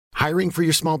Hiring for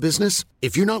your small business?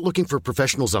 If you're not looking for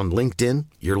professionals on LinkedIn,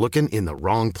 you're looking in the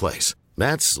wrong place.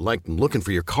 That's like looking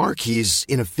for your car keys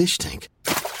in a fish tank.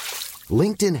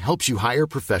 LinkedIn helps you hire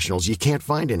professionals you can't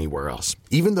find anywhere else,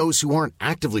 even those who aren't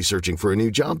actively searching for a new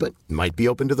job but might be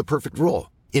open to the perfect role.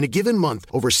 In a given month,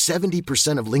 over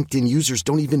 70% of LinkedIn users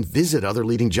don't even visit other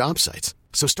leading job sites.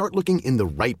 So start looking in the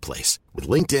right place. With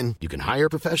LinkedIn, you can hire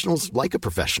professionals like a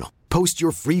professional. Post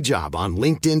your free job on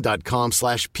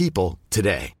linkedin.com/people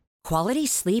today. Quality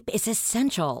sleep is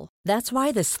essential. That's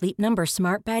why the Sleep Number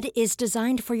Smart Bed is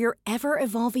designed for your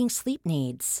ever-evolving sleep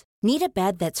needs. Need a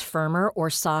bed that's firmer or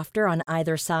softer on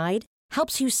either side?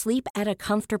 Helps you sleep at a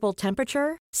comfortable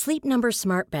temperature? Sleep Number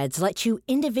Smart Beds let you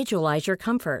individualize your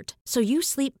comfort, so you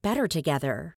sleep better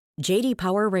together. J.D.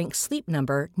 Power ranks Sleep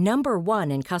Number number 1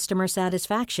 in customer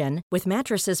satisfaction with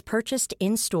mattresses purchased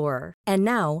in-store. And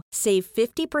now, save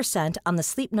 50% on the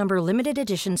Sleep Number Limited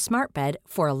Edition Smart Bed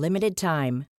for a limited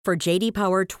time. For J.D.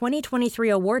 Power 2023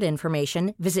 award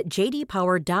information, visit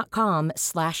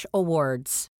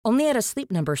jdpower.com/awards. Only at a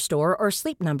Sleep Number store or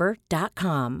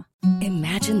sleepnumber.com.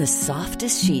 Imagine the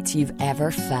softest sheets you've ever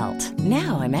felt.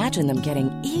 Now imagine them getting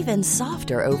even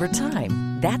softer over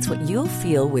time. That's what you'll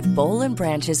feel with Boll &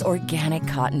 Branch's organic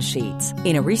cotton sheets.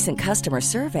 In a recent customer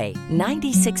survey,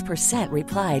 96%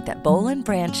 replied that Boll &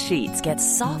 Branch sheets get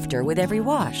softer with every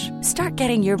wash. Start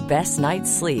getting your best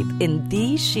night's sleep in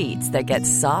these sheets that get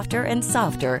softer and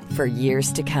softer for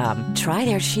years to come. Try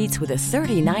their sheets with a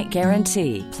 30-night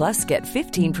guarantee. Plus, get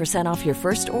 15% off your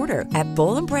first order at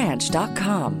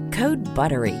bollandbranch.com. Code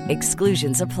BUTTERY.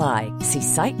 Exclusions apply. See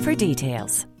site for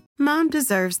details. Mom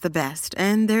deserves the best,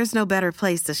 and there's no better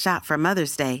place to shop for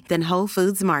Mother's Day than Whole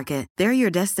Foods Market. They're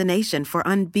your destination for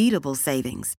unbeatable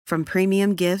savings, from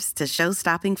premium gifts to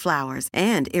show-stopping flowers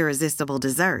and irresistible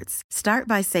desserts. Start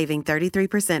by saving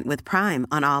 33% with Prime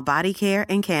on all body care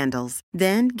and candles.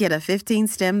 Then get a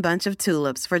 15-stem bunch of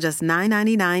tulips for just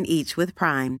 $9.99 each with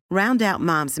Prime. Round out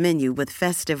Mom's menu with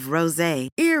festive rosé,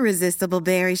 irresistible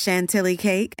berry chantilly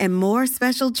cake, and more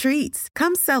special treats.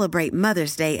 Come celebrate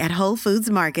Mother's Day at Whole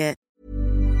Foods Market.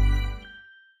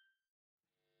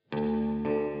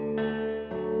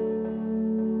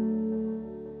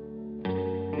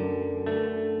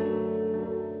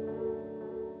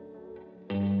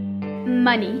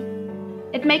 Money.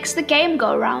 It makes the game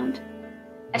go round,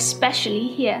 especially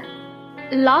here.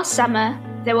 Last summer,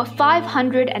 there were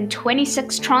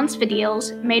 526 transfer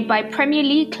deals made by Premier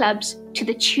League clubs to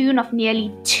the tune of nearly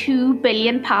 £2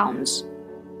 billion.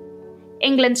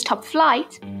 England's top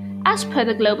flight, as per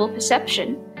the global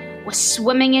perception, was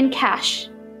swimming in cash.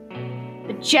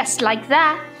 But just like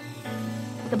that,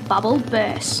 the bubble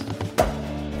burst.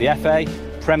 The FA,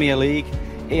 Premier League,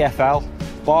 EFL,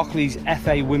 Barclays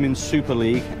FA Women's Super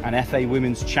League and FA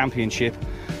Women's Championship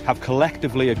have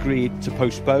collectively agreed to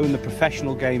postpone the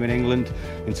professional game in England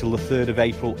until the 3rd of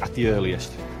April at the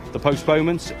earliest. The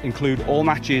postponements include all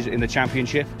matches in the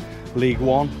Championship, League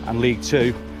One and League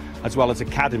Two, as well as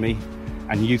academy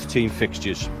and youth team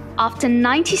fixtures. After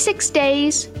 96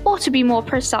 days, or to be more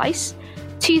precise,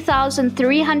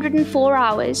 2,304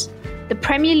 hours, the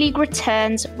Premier League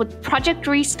returns with Project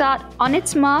Restart on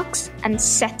its marks and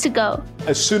set to go.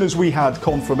 As soon as we had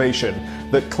confirmation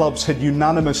that clubs had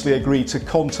unanimously agreed to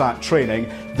contact training,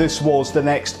 this was the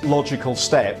next logical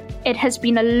step. It has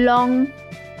been a long,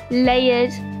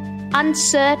 layered,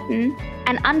 uncertain,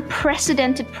 and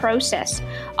unprecedented process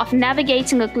of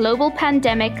navigating a global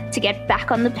pandemic to get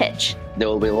back on the pitch. There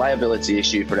will be a liability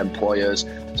issue for employers,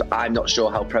 so I'm not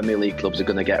sure how Premier League clubs are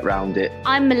going to get around it.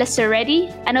 I'm Melissa Reddy,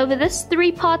 and over this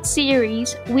 3-part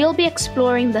series, we'll be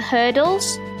exploring the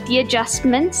hurdles, the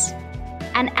adjustments,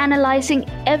 and analysing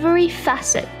every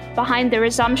facet behind the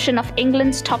resumption of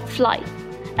England's top flight,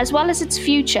 as well as its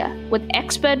future, with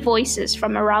expert voices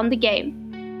from around the game.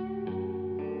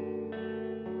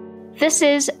 This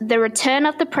is the return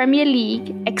of the Premier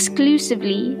League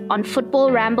exclusively on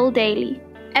Football Ramble Daily.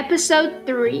 Episode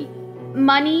 3: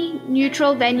 Money,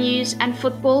 Neutral Venues and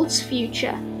Football's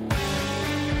Future.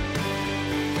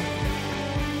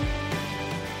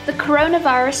 The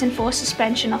coronavirus-enforced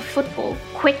suspension of football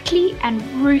quickly and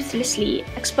ruthlessly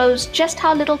exposed just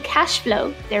how little cash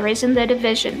flow there is in the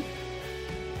division.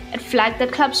 It flagged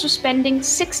that clubs were spending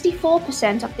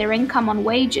 64% of their income on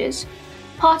wages,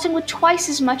 parting with twice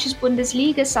as much as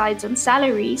Bundesliga sides on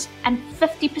salaries and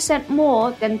 50%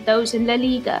 more than those in La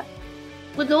Liga.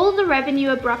 With all the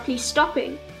revenue abruptly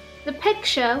stopping, the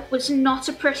picture was not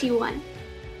a pretty one.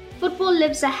 Football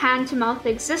lives a hand-to-mouth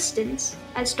existence,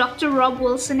 as Dr. Rob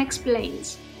Wilson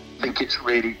explains. I think it's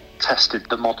really tested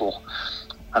the model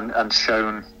and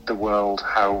shown the world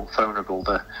how vulnerable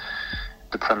the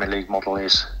Premier League model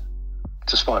is.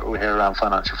 despite what we hear around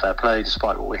financial fair play,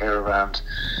 despite what we hear around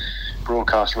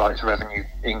broadcast rights revenue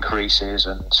increases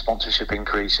and sponsorship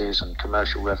increases and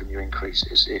commercial revenue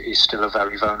increases, it is still a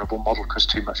very vulnerable model because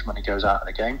too much money goes out in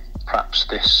a game. Perhaps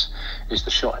this is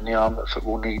the shot in the arm that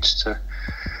football needs to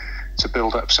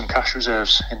build up some cash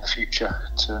reserves in the future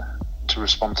to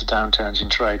respond to downturns in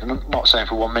trade. And I'm not saying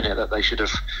for 1 minute that they should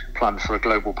have planned for a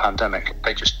global pandemic.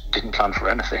 They just didn't plan for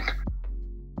anything.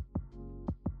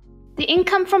 The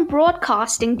income from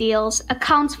broadcasting deals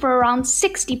accounts for around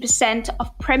 60%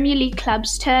 of Premier League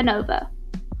clubs' turnover.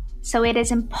 So it is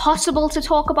impossible to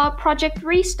talk about Project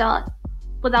Restart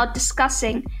without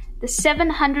discussing the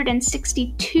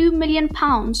 £762 million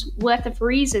worth of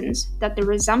reasons that the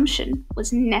resumption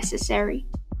was necessary.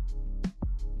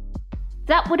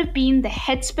 That would have been the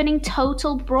head-spinning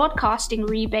total broadcasting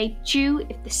rebate due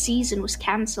if the season was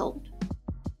cancelled.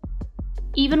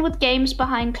 Even with games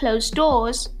behind closed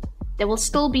doors, there will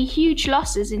still be huge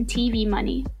losses in TV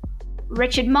money.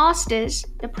 Richard Masters,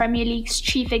 the Premier League's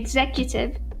chief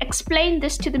executive, explained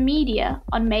this to the media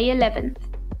on May 11th.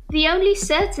 The only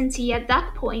certainty at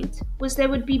that point was there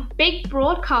would be big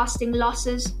broadcasting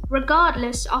losses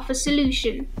regardless of a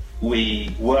solution.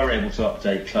 We were able to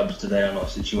update clubs today on our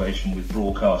situation with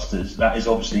broadcasters. That is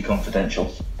obviously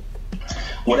confidential.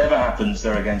 Whatever happens,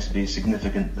 there's going to be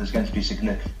significant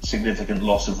significant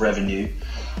loss of revenue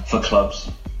for clubs.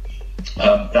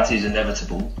 That is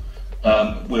inevitable.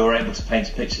 We were able to paint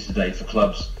a picture today for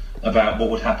clubs about what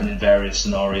would happen in various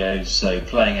scenarios, so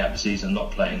playing out the season,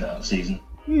 not playing out the season.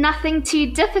 Nothing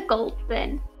too difficult,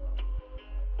 then.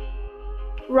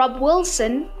 Rob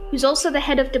Wilson, who's also the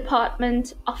head of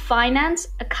Department of Finance,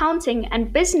 Accounting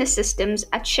and Business Systems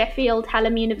at Sheffield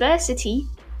Hallam University,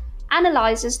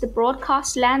 analyses the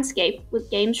broadcast landscape with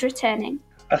games returning.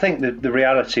 I think that the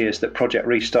reality is that Project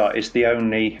Restart is the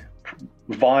only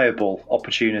viable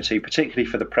opportunity, particularly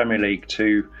for the Premier League,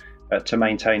 to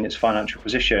maintain its financial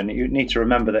position. You need to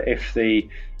remember that if the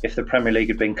Premier League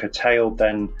had been curtailed,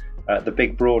 then the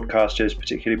big broadcasters,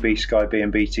 particularly B Sky B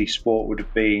and BT Sport, would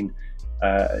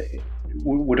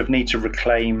have need to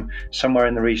reclaim somewhere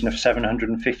in the region of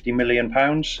 £750 million.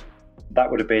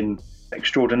 That would have been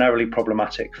extraordinarily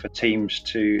problematic for teams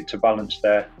to balance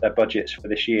their budgets for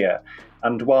this year.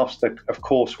 And whilst they, of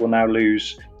course, will now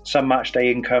lose some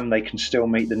matchday income, they can still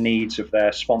meet the needs of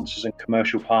their sponsors and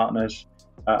commercial partners.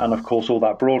 And of course, all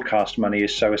that broadcast money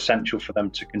is so essential for them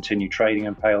to continue trading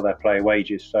and pay all their player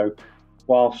wages. So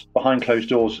whilst behind closed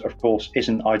doors, of course,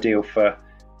 isn't ideal for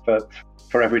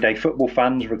everyday football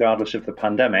fans, regardless of the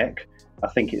pandemic, I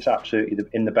think it's absolutely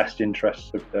in the best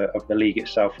interests of the league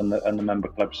itself and the member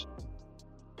clubs.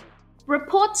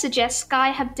 Reports suggest Sky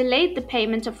have delayed the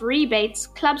payment of rebates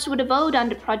clubs would have owed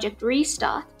under Project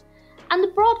Restart, and the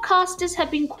broadcasters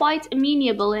have been quite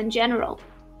amenable in general.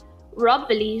 Rob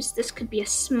believes this could be a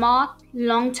smart,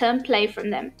 long-term play from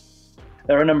them.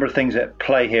 There are a number of things at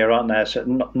play here, aren't there? So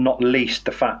not least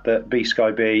the fact that B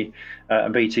Sky B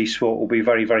and BT Sport will be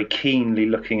very, very keenly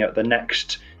looking at the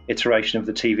next iteration of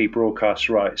the TV broadcast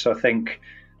rights. So I think,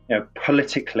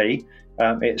 politically,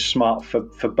 it's smart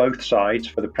for both sides,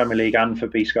 for the Premier League and for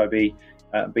B Sky B,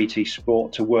 BT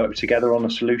Sport, to work together on a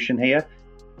solution here.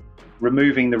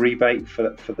 Removing the rebate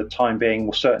for the time being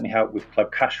will certainly help with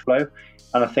club cash flow.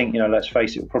 And I think, let's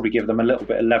face it, will probably give them a little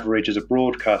bit of leverage as a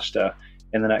broadcaster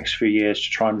in the next few years to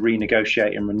try and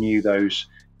renegotiate and renew those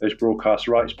broadcast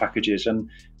rights packages. And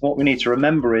what we need to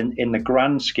remember in the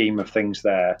grand scheme of things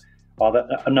there are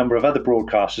that a number of other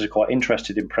broadcasters are quite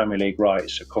interested in Premier League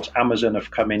rights. Of course, Amazon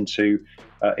have come into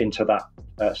that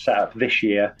setup this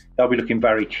year. They'll be looking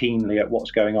very keenly at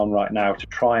what's going on right now to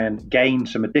try and gain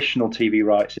some additional TV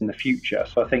rights in the future.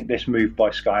 So I think this move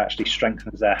by Sky actually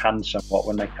strengthens their hand somewhat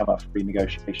when they come up for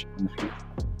renegotiation in the future.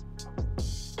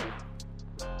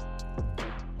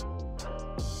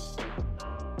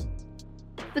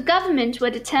 The government were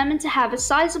determined to have a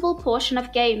sizable portion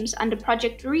of games under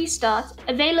Project Restart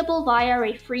available via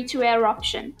a free-to-air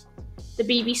option. The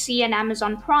BBC and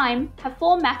Amazon Prime have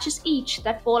 4 matches each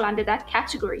that fall under that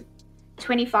category.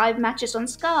 25 matches on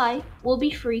Sky will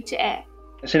be free to air.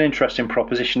 It's an interesting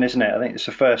proposition, isn't it? I think it's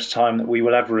the first time that we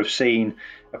will ever have seen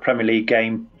a Premier League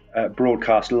game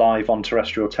broadcast live on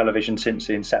terrestrial television since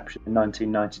the inception in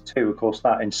 1992. Of course,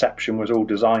 that inception was all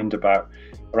designed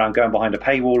around going behind a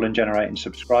paywall and generating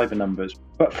subscriber numbers.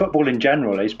 But football in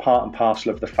general is part and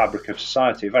parcel of the fabric of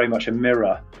society, very much a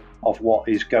mirror of what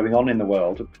is going on in the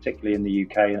world, particularly in the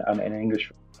UK and in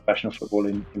English professional football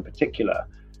in particular.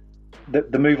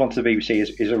 The move onto the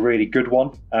BBC is a really good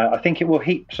one. I think it will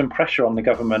heap some pressure on the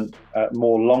government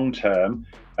more long term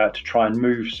to try and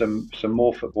move some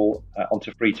more football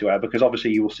onto free-to-air, because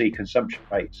obviously you will see consumption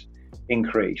rates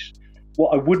increase.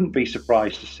 What I wouldn't be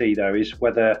surprised to see, though, is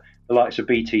whether the likes of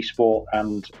BT Sport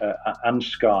and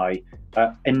Sky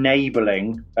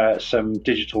enabling some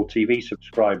digital TV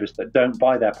subscribers that don't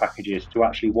buy their packages to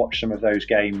actually watch some of those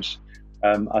games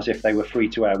as if they were free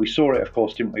to air. We saw it, of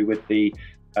course, didn't we, with the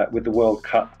World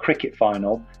Cup cricket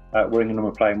final where England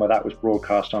were playing, where that was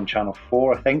broadcast on Channel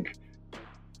 4, I think.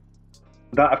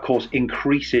 That, of course,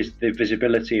 increases the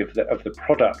visibility of the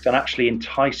product and actually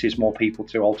entices more people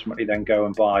to ultimately then go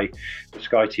and buy the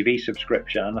Sky TV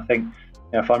subscription. And I think,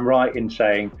 if I'm right in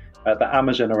saying that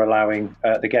Amazon are allowing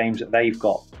the games that they've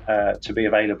got to be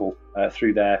available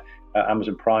through their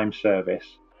Amazon Prime service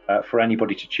for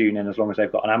anybody to tune in as long as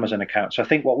they've got an Amazon account. So I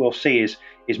think what we'll see is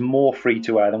more free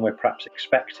to air than we're perhaps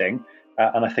expecting.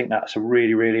 And I think that's a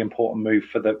really, really important move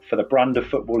for the brand of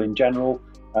football in general,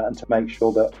 and to make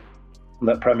sure that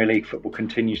Premier League football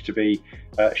continues to be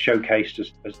showcased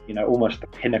as almost the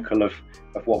pinnacle of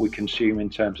what we consume in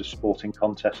terms of sporting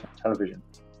contests on television.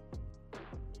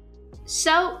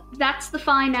 So that's the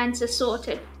finances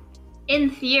sorted, in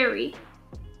theory.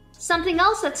 Something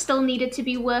else that still needed to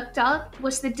be worked out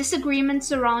was the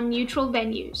disagreements around neutral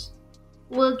venues.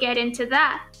 We'll get into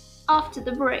that after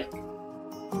the break.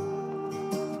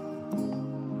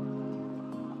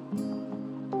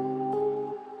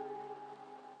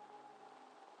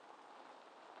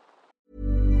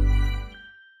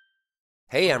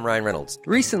 Hey, I'm Ryan Reynolds.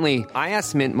 Recently, I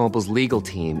asked Mint Mobile's legal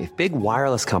team if big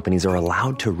wireless companies are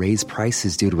allowed to raise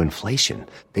prices due to inflation.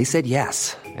 They said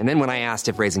yes. And then when I asked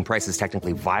if raising prices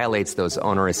technically violates those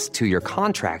onerous 2-year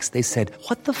contracts, they said,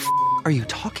 "What the f*** are you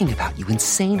talking about, you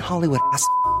insane Hollywood ass?"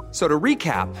 So to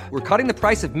recap, we're cutting the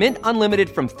price of Mint Unlimited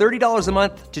from $30 a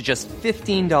month to just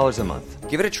 $15 a month.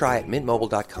 Give it a try at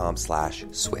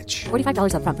mintmobile.com/switch.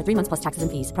 $45 up front for 3 months plus taxes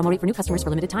and fees. Promo rate for new customers for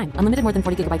limited time. Unlimited more than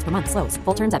 40 gigabytes per month. Slows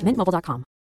full terms at mintmobile.com.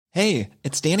 Hey,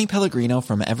 it's Danny Pellegrino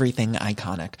from Everything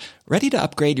Iconic. Ready to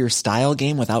upgrade your style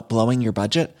game without blowing your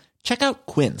budget? Check out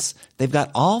Quince. They've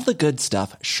got all the good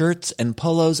stuff, shirts and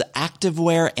polos,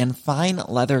 activewear, and fine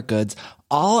leather goods,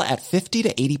 all at 50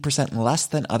 to 80% less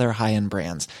than other high-end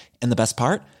brands. And the best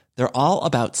part? They're all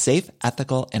about safe,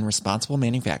 ethical, and responsible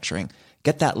manufacturing.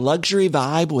 Get that luxury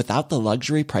vibe without the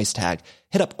luxury price tag.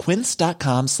 Hit up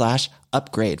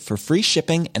quince.com/upgrade for free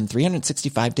shipping and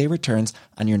 365-day returns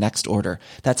on your next order.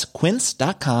 That's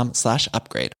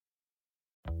quince.com/upgrade.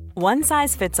 One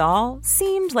size fits all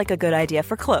seemed like a good idea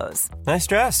for clothes. Nice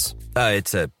dress.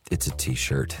 It's a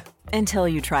t-shirt. Until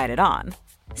you tried it on.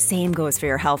 Same goes for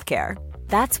your healthcare.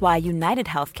 That's why United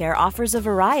Healthcare offers a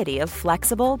variety of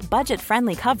flexible,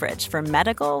 budget-friendly coverage for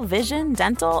medical, vision,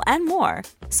 dental, and more.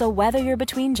 So whether you're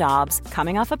between jobs,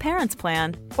 coming off a parent's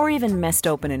plan, or even missed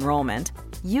open enrollment,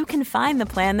 you can find the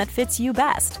plan that fits you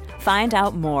best. Find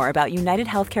out more about United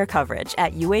Healthcare coverage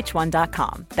at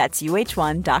uh1.com. That's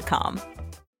uh1.com.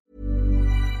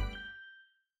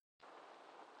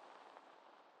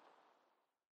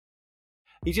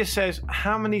 He just says,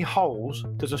 how many holes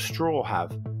does a straw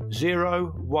have?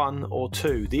 0, 1, or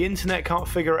 2? The internet can't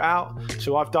figure it out,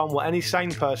 so I've done what any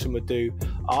sane person would do.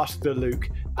 Ask the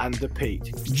Luke and the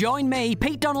Pete. Join me,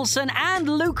 Pete Donaldson, and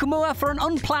Luke Moore for an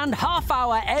unplanned half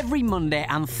hour every Monday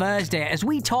and Thursday as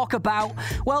we talk about,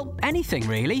 well, anything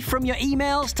really, from your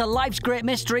emails to life's great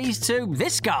mysteries to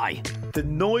this guy. The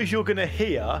noise you're going to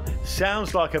hear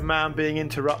sounds like a man being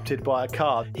interrupted by a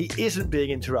car. He isn't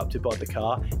being interrupted by the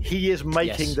car. He is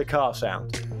making the car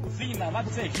sound.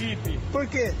 ¿Por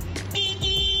qué?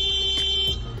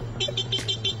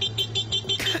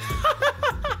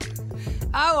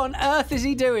 How on earth is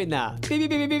he doing that? Beep,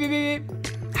 beep, beep, beep, beep, beep.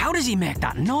 How does he make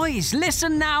that noise?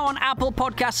 Listen now on Apple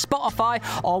Podcasts, Spotify,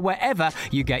 or wherever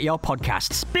you get your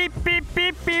podcasts. Beep, beep,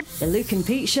 beep, beep. The Luke and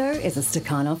Pete Show is a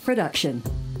Stakhanov production.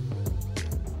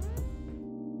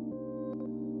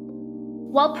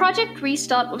 While Project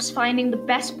Restart was finding the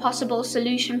best possible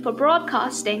solution for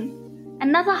broadcasting,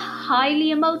 another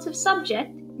highly emotive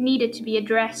subject needed to be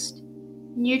addressed: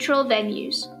 neutral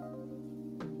venues.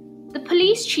 The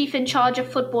police chief in charge of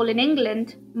football in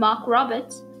England, Mark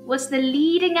Roberts, was the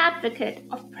leading advocate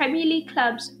of Premier League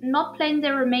clubs not playing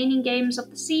their remaining games of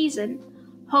the season,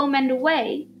 home and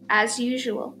away, as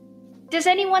usual. Does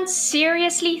anyone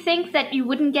seriously think that you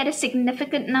wouldn't get a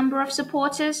significant number of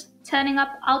supporters turning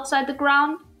up outside the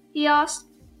ground? He asked.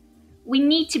 We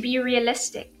need to be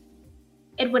realistic.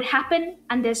 It would happen,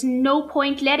 and there's no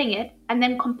point letting it and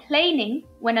then complaining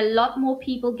when a lot more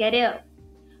people get ill.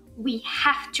 We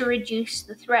have to reduce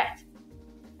the threat.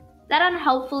 That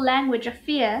unhelpful language of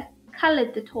fear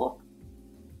colored the talk.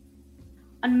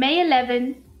 On May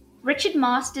 11, Richard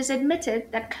Masters admitted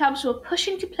that clubs were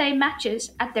pushing to play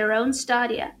matches at their own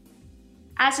stadia.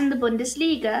 as in the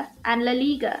Bundesliga and La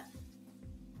Liga.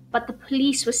 But the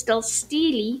police were still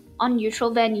steely on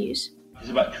neutral venues. It's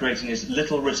about creating as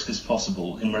little risk as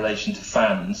possible in relation to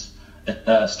fans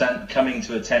coming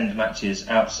to attend matches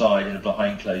outside in a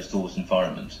behind closed doors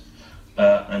environment.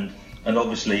 And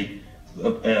obviously,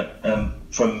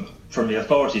 from the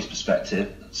authorities'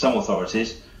 perspective, some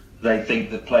authorities, they think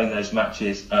that playing those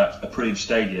matches at approved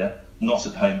stadia, not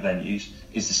at home venues,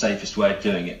 is the safest way of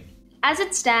doing it. As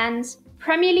it stands,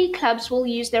 Premier League clubs will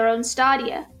use their own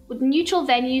stadia, with neutral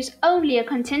venues only a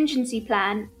contingency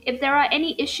plan if there are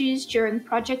any issues during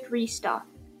Project Restart.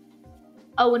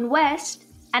 Owen West,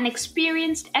 an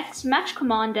experienced ex-match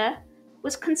commander,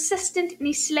 was consistent in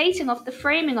his slating of the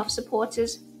framing of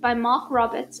supporters by Mark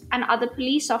Roberts and other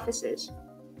police officers.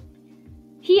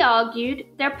 He argued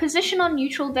their position on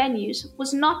neutral venues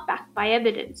was not backed by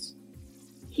evidence.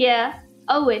 Here,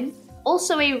 Owen,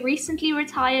 also a recently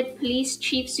retired police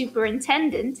chief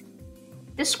superintendent,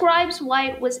 describes why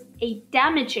it was a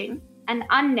damaging and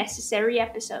unnecessary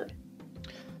episode.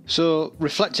 So,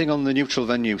 reflecting on the neutral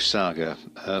venue saga,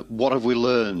 what have we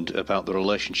learned about the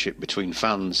relationship between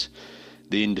fans,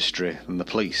 the industry and the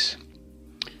police?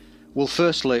 Well,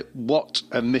 firstly, what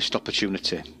a missed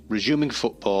opportunity. Resuming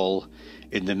football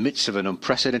in the midst of an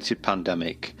unprecedented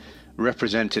pandemic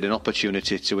represented an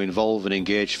opportunity to involve and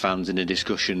engage fans in a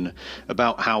discussion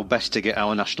about how best to get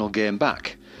our national game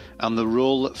back and the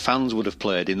role that fans would have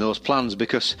played in those plans,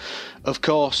 because, of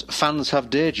course, fans have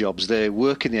day jobs. They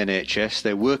work in the NHS,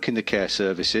 they work in the care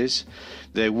services,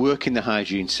 they work in the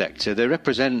hygiene sector. They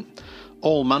represent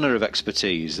all manner of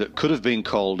expertise that could have been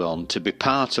called on to be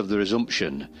part of the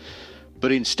resumption,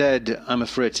 but instead, I'm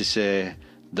afraid to say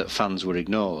that fans were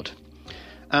ignored.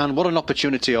 And what an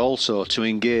opportunity also to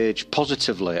engage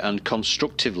positively and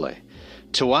constructively,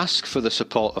 to ask for the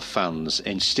support of fans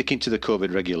in sticking to the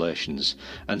COVID regulations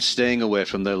and staying away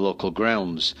from their local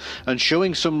grounds, and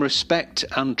showing some respect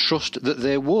and trust that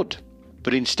they would.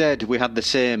 But instead we had the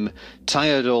same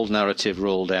tired old narrative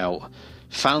rolled out,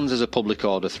 fans as a public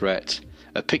order threat,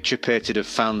 a picture painted of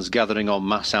fans gathering en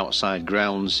masse outside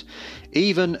grounds,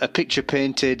 even a picture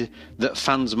painted that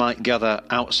fans might gather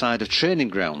outside of training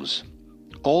grounds.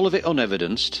 All of it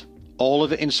unevidenced, all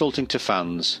of it insulting to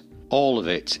fans, all of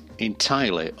it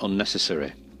entirely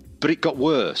unnecessary. But it got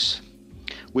worse.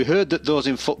 We heard that those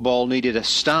in football needed a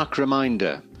stark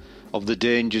reminder of the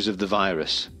dangers of the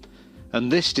virus.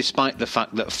 And this despite the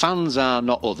fact that fans are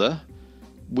not other.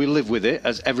 We live with it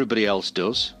as everybody else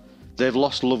does. They've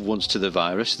lost loved ones to the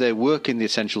virus. They work in the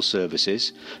essential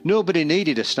services. Nobody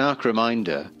needed a stark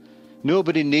reminder.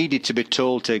 Nobody needed to be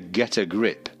told to get a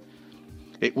grip.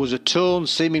 It was a tone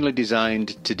seemingly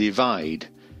designed to divide,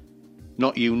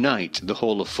 not unite the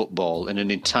whole of football in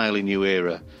an entirely new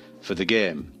era for the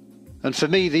game. And for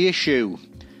me, the issue,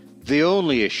 the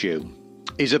only issue,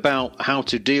 is about how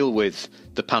to deal with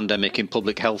the pandemic in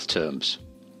public health terms.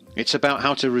 It's about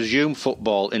how to resume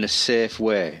football in a safe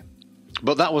way.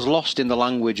 But that was lost in the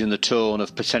language and the tone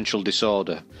of potential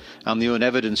disorder and the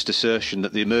unevidenced assertion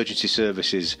that the emergency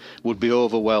services would be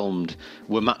overwhelmed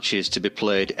were matches to be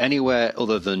played anywhere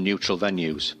other than neutral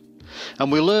venues.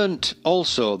 And we learnt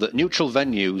also that neutral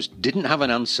venues didn't have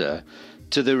an answer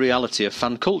to the reality of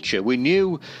fan culture. We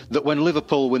knew that when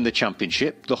Liverpool win the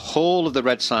championship, the whole of the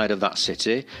red side of that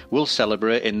city will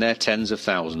celebrate in their tens of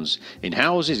thousands, in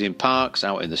houses, in parks,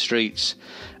 out in the streets.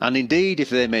 And indeed, if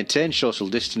they maintain social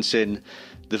distancing,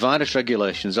 the virus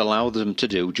regulations allow them to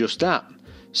do just that.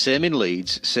 Same in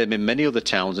Leeds, same in many other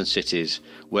towns and cities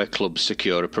where clubs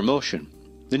secure a promotion.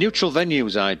 The neutral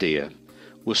venues idea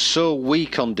was so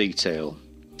weak on detail.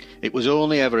 It was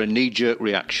only ever a knee-jerk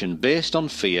reaction based on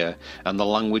fear and the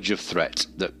language of threat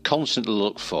that constantly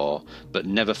looked for but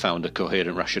never found a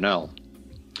coherent rationale.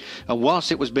 And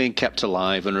whilst it was being kept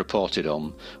alive and reported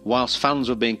on, whilst fans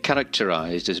were being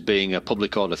characterised as being a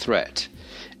public order threat,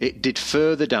 it did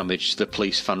further damage to the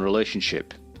police-fan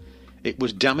relationship. It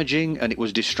was damaging and it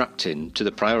was distracting to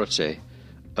the priority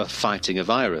of fighting a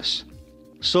virus.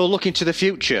 So looking to the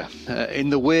future, in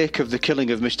the wake of the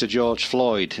killing of Mr. George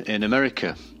Floyd in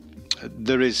America,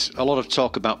 there is a lot of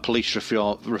talk about police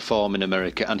reform in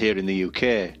America and here in the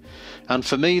UK. And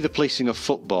for me, the policing of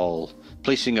football,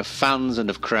 policing of fans and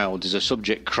of crowds is a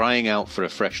subject crying out for a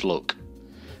fresh look.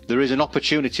 There is an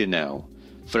opportunity now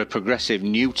for a progressive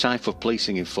new type of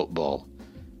policing in football.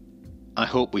 I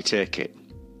hope we take it.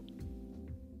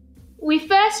 We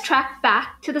first tracked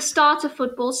back to the start of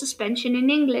football suspension in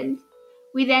England.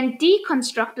 We then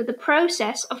deconstructed the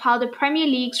process of how the Premier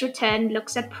League's return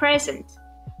looks at present.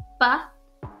 But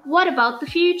what about the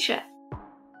future?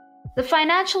 The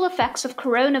financial effects of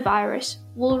coronavirus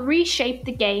will reshape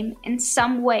the game in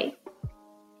some way.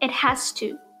 It has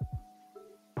to.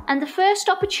 And the first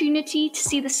opportunity to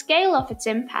see the scale of its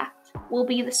impact will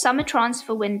be the summer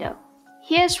transfer window.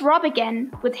 Here's Rob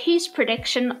again with his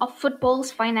prediction of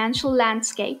football's financial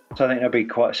landscape. So I think there'll be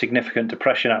quite a significant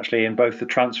depression actually in both the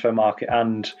transfer market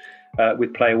and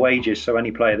with player wages. So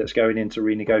any player that's going in to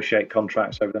renegotiate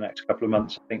contracts over the next couple of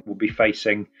months, I think will be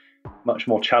facing much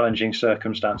more challenging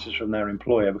circumstances from their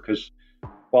employer, because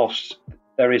whilst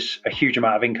there is a huge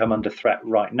amount of income under threat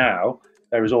right now,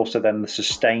 there is also then the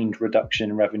sustained reduction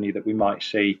in revenue that we might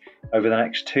see over the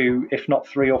next 2, if not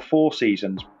 3 or 4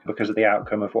 seasons, because of the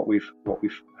outcome of what we've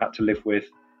had to live with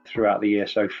throughout the year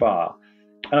so far.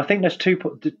 And I think there's two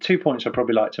points I'd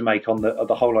probably like to make on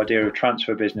the whole idea of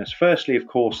transfer business. Firstly, of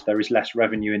course, there is less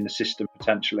revenue in the system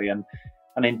potentially, and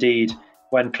indeed,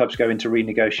 when clubs go in to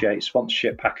renegotiate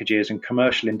sponsorship packages and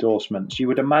commercial endorsements, you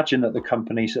would imagine that the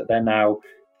companies that they're now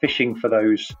fishing for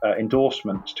those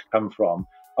endorsements to come from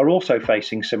are also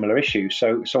facing similar issues.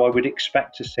 So I would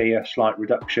expect to see a slight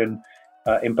reduction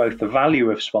in both the value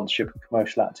of sponsorship and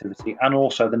commercial activity, and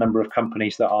also the number of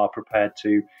companies that are prepared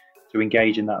to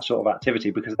engage in that sort of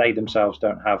activity, because they themselves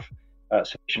don't have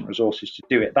sufficient resources to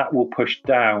do it. That will push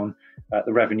down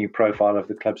the revenue profile of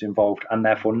the clubs involved, and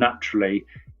therefore naturally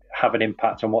have an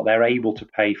impact on what they're able to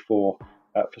pay for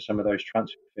some of those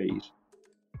transfer fees.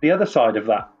 The other side of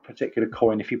that particular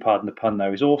coin, if you pardon the pun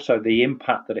though, is also the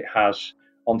impact that it has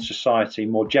on society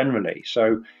more generally.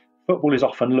 So football is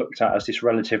often looked at as this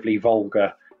relatively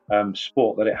vulgar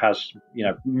sport, that it has,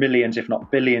 millions, if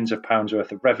not billions of pounds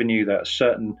worth of revenue, that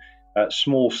certain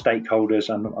small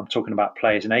stakeholders, and I'm talking about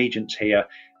players and agents here,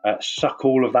 suck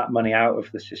all of that money out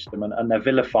of the system, and they're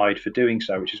vilified for doing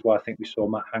so, which is why I think we saw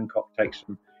Matt Hancock take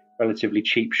some relatively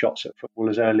cheap shots at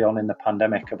footballers early on in the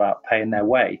pandemic about paying their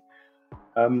way,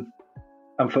 and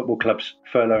football clubs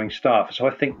furloughing staff. So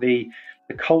I think the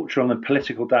cultural and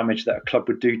political damage that a club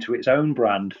would do to its own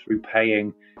brand through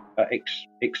paying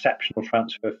exceptional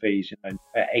transfer fees,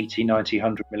 80, 90,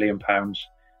 100 million pounds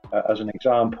as an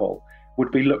example,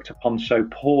 would be looked upon so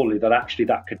poorly that actually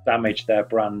that could damage their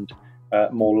brand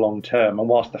more long term. And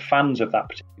whilst the fans of that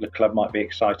particular club might be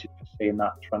excited for seeing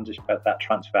that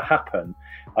transfer happen,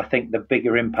 I think the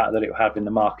bigger impact that it will have in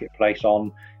the marketplace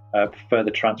on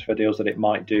further transfer deals that it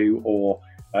might do, or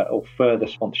further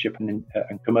sponsorship and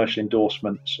commercial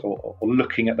endorsements, or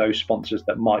looking at those sponsors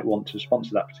that might want to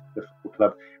sponsor that particular football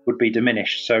club, would be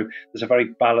diminished. So there's a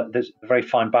very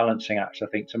fine balancing act, I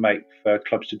think, to make for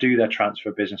clubs to do their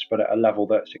transfer business, but at a level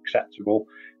that's acceptable,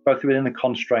 both within the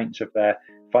constraints of their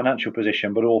financial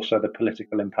position, but also the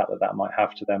political impact that might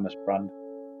have to them as a brand.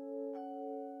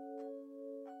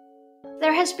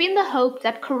 There has been the hope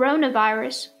that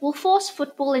coronavirus will force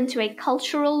football into a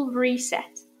cultural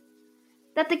reset,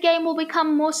 that the game will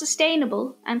become more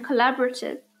sustainable and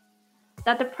collaborative,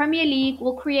 that the Premier League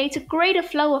will create a greater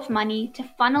flow of money to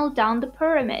funnel down the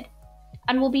pyramid,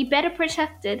 and will be better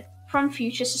protected from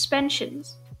future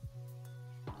suspensions.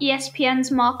 ESPN's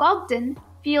Mark Ogden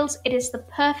feels it is the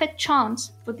perfect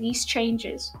chance for these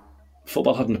changes.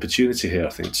 Football had an opportunity here, I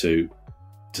think, to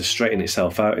straighten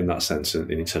itself out in that sense,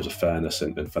 in terms of fairness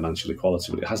and financial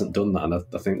equality, but it hasn't done that. And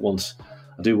I think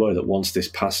I do worry that once this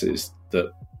passes,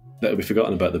 that it'll be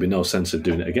forgotten about. There'll be no sense of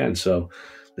doing it again. So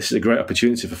this is a great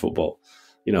opportunity for football.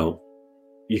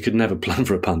 You could never plan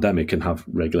for a pandemic and have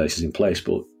regulations in place,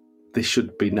 but this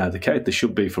should be now the case. There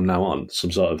should be, from now on,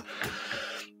 some sort of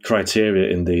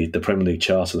criteria in the Premier League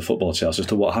charter, the football charter, as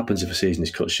to what happens if a season is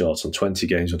cut short on 20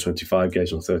 games, on 25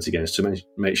 games, on 30 games, to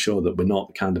make sure that we're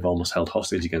not kind of almost held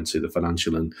hostage again to the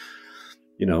financial and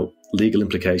legal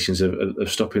implications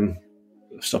of stopping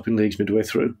leagues midway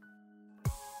through.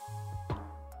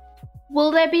 Will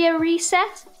there be a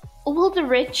reset, or will the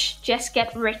rich just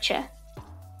get richer?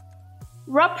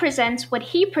 Rob presents what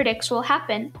he predicts will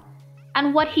happen,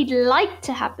 and what he'd like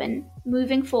to happen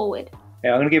moving forward.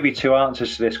 Yeah, I'm going to give you two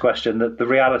answers to this question.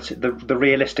 The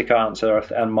realistic answer,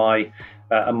 and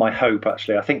my hope,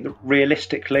 actually. I think that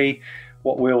realistically,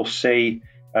 what we'll see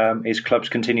is clubs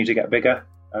continue to get bigger.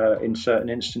 In certain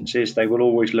instances, they will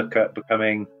always look at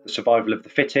becoming the survival of the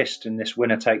fittest in this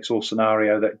winner-takes-all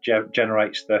scenario that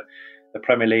generates the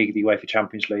Premier League, the UEFA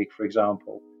Champions League, for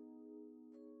example.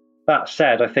 That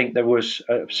said, I think there was,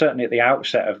 certainly at the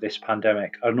outset of this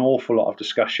pandemic, an awful lot of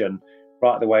discussion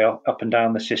right the way up and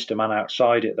down the system and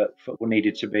outside it, that football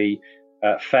needed to be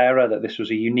fairer, that this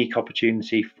was a unique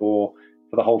opportunity for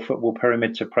the whole football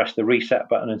pyramid to press the reset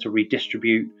button and to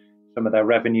redistribute some of their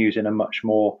revenues in a much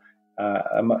more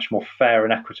fair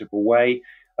and equitable way.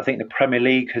 I think the Premier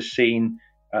League has seen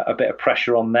a bit of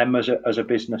pressure on them as a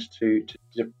business to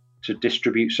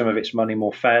distribute some of its money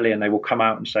more fairly, and they will come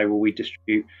out and say, well, we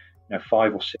distribute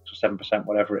 5 or 6 or 7%,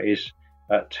 whatever it is,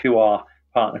 to our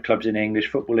partner clubs in the English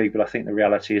Football League. But I think the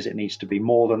reality is it needs to be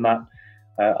more than that.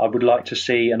 I would like to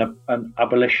see an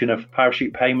abolition of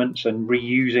parachute payments and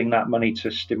reusing that money to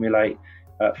stimulate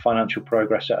financial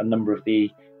progress at a number of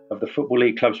the Football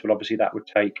League clubs, but obviously that would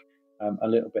take a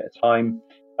little bit of time.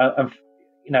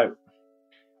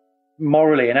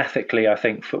 Morally and ethically, I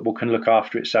think football can look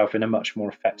after itself in a much more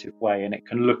effective way, and it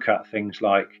can look at things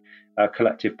like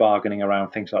collective bargaining around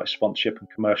things like sponsorship and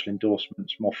commercial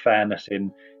endorsements, more fairness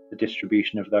in the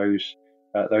distribution of those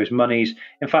monies.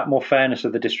 In fact, more fairness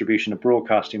of the distribution of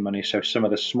broadcasting money, so some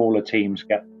of the smaller teams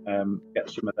get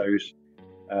some of those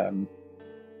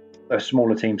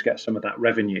smaller teams get some of that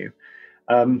revenue.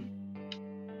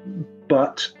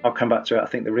 But I'll come back to it. I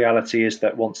think the reality is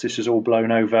that once this is all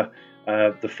blown over,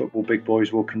 the football big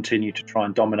boys will continue to try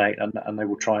and dominate, and they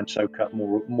will try and soak up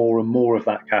more and more of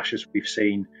that cash, as we've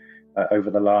seen over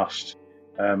the last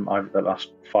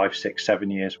 5, 6, 7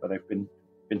 years, where they've been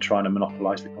trying to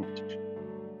monopolise the competition.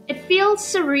 It feels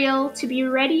surreal to be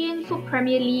readying for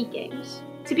Premier League games,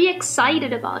 to be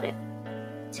excited about it,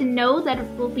 to know that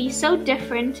it will be so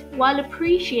different while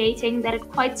appreciating that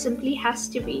it quite simply has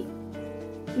to be.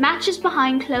 Matches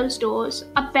behind closed doors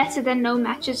are better than no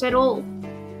matches at all.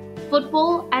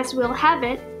 Football, as we'll have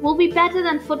it, will be better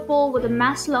than football with a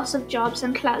mass loss of jobs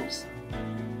and clubs.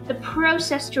 The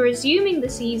process to resuming the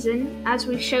season, as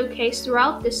we've showcased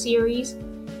throughout this series,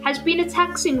 has been a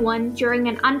taxing one during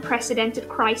an unprecedented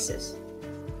crisis.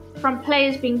 From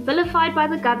players being vilified by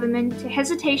the government to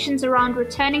hesitations around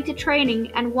returning to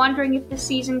training and wondering if the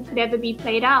season could ever be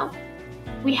played out,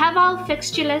 we have our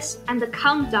fixture list and the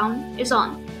countdown is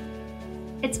on.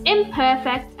 It's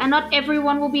imperfect and not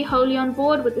everyone will be wholly on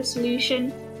board with the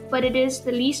solution, but it is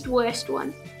the least worst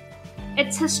one.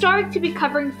 It's historic to be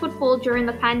covering football during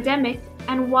the pandemic,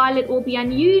 and while it will be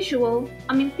unusual,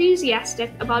 I'm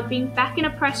enthusiastic about being back in a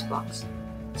press box,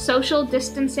 social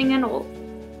distancing and all.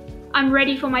 I'm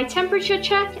ready for my temperature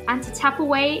check and to tap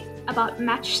away about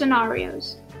match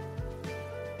scenarios.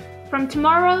 From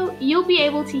tomorrow, you'll be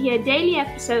able to hear daily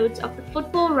episodes of the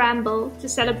Football Ramble to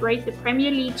celebrate the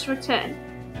Premier League's return.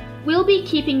 We'll be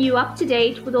keeping you up to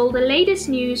date with all the latest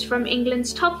news from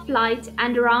England's top flight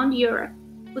and around Europe,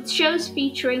 with shows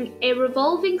featuring a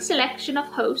revolving selection of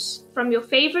hosts from your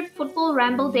favorite Football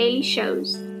Ramble daily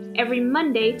shows, every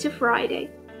Monday to Friday.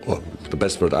 Well, the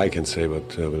best word I can say,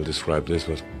 but will describe this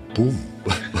was boom.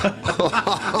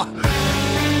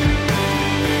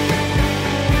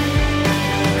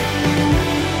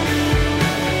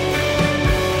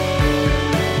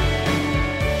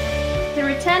 The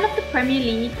return of the Premier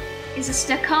League is a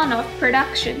Stakhanov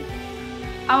production.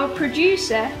 Our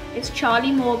producer is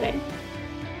Charlie Morgan.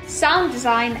 Sound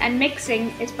design and mixing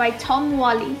is by Tom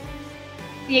Wally.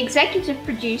 The executive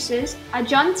producers are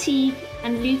John Teague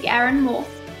and Luke Aaron Moore.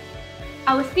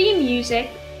 Our theme music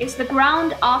is The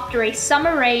Ground After a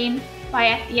Summer Rain by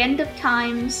At the End of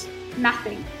Times,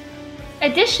 Nothing.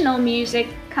 Additional music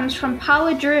comes from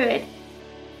Power Druid,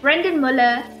 Brendan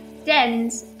Muller,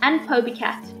 Dens, and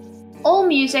Pobycat. All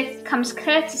music comes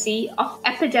courtesy of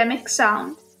Epidemic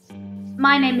Sound.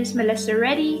 My name is Melissa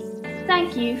Reddy.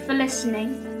 Thank you for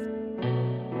listening.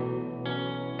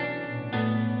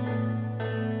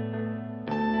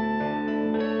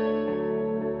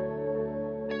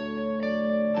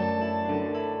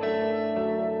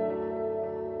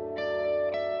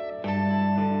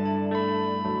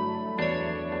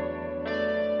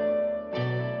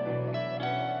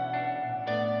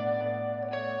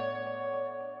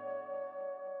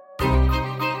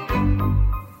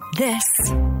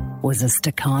 This was a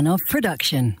Stakhanov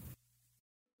production.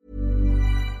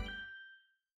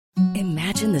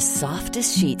 Imagine the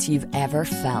softest sheets you've ever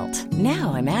felt.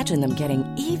 Now imagine them getting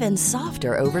even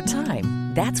softer over time.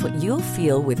 That's what you'll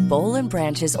feel with Boll &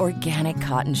 Branch's organic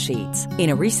cotton sheets. In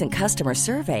a recent customer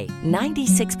survey,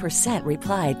 96%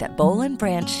 replied that Boll &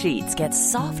 Branch sheets get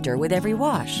softer with every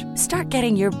wash. Start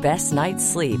getting your best night's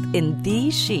sleep in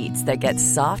these sheets that get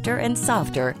softer and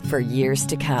softer for years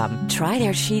to come. Try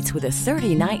their sheets with a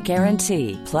 30-night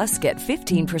guarantee. Plus, get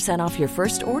 15% off your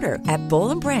first order at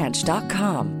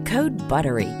bollandbranch.com. Code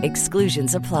BUTTERY.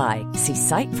 Exclusions apply. See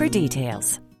site for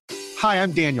details. Hi,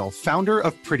 I'm Daniel, founder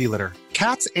of Pretty Litter.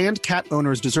 Cats and cat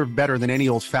owners deserve better than any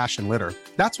old-fashioned litter.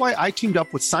 That's why I teamed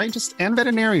up with scientists and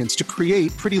veterinarians to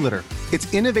create Pretty Litter.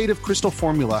 Its innovative crystal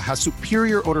formula has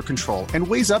superior odor control and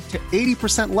weighs up to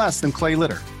 80% less than clay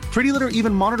litter. Pretty Litter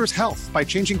even monitors health by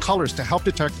changing colors to help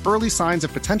detect early signs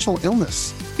of potential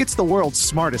illness. It's the world's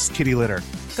smartest kitty litter.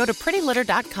 Go to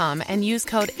prettylitter.com and use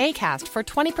code ACAST for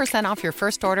 20% off your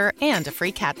first order and a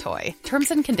free cat toy.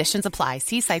 Terms and conditions apply.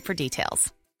 See site for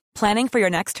details. Planning for your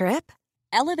next trip?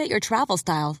 Elevate your travel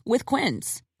style with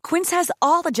Quince. Quince has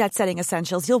all the jet-setting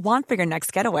essentials you'll want for your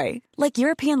next getaway, like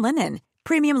European linen,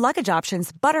 premium luggage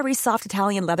options, buttery soft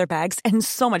Italian leather bags, and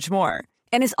so much more.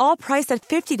 And is all priced at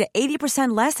 50 to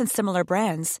 80% less than similar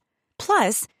brands.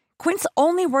 Plus, Quince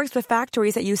only works with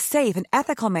factories that use safe and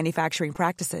ethical manufacturing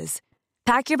practices.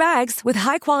 Pack your bags with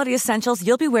high-quality essentials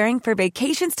you'll be wearing for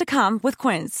vacations to come with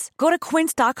Quince. Go to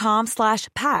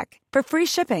quince.com/pack for free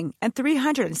shipping and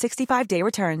 365-day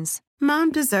returns.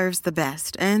 Mom deserves the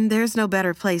best, and there's no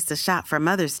better place to shop for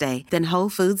Mother's Day than Whole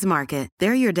Foods Market.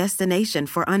 They're your destination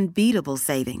for unbeatable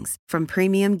savings, from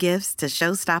premium gifts to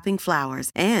show-stopping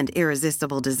flowers and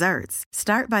irresistible desserts.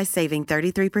 Start by saving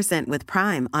 33% with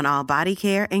Prime on all body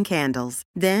care and candles.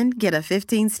 Then get a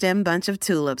 15-stem bunch of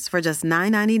tulips for just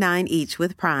 $9.99 each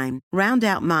with Prime. Round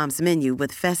out Mom's menu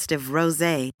with festive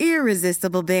rosé,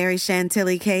 irresistible berry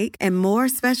chantilly cake, and more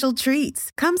special treats.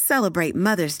 Come celebrate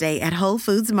Mother's Day at Whole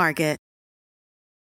Foods Market.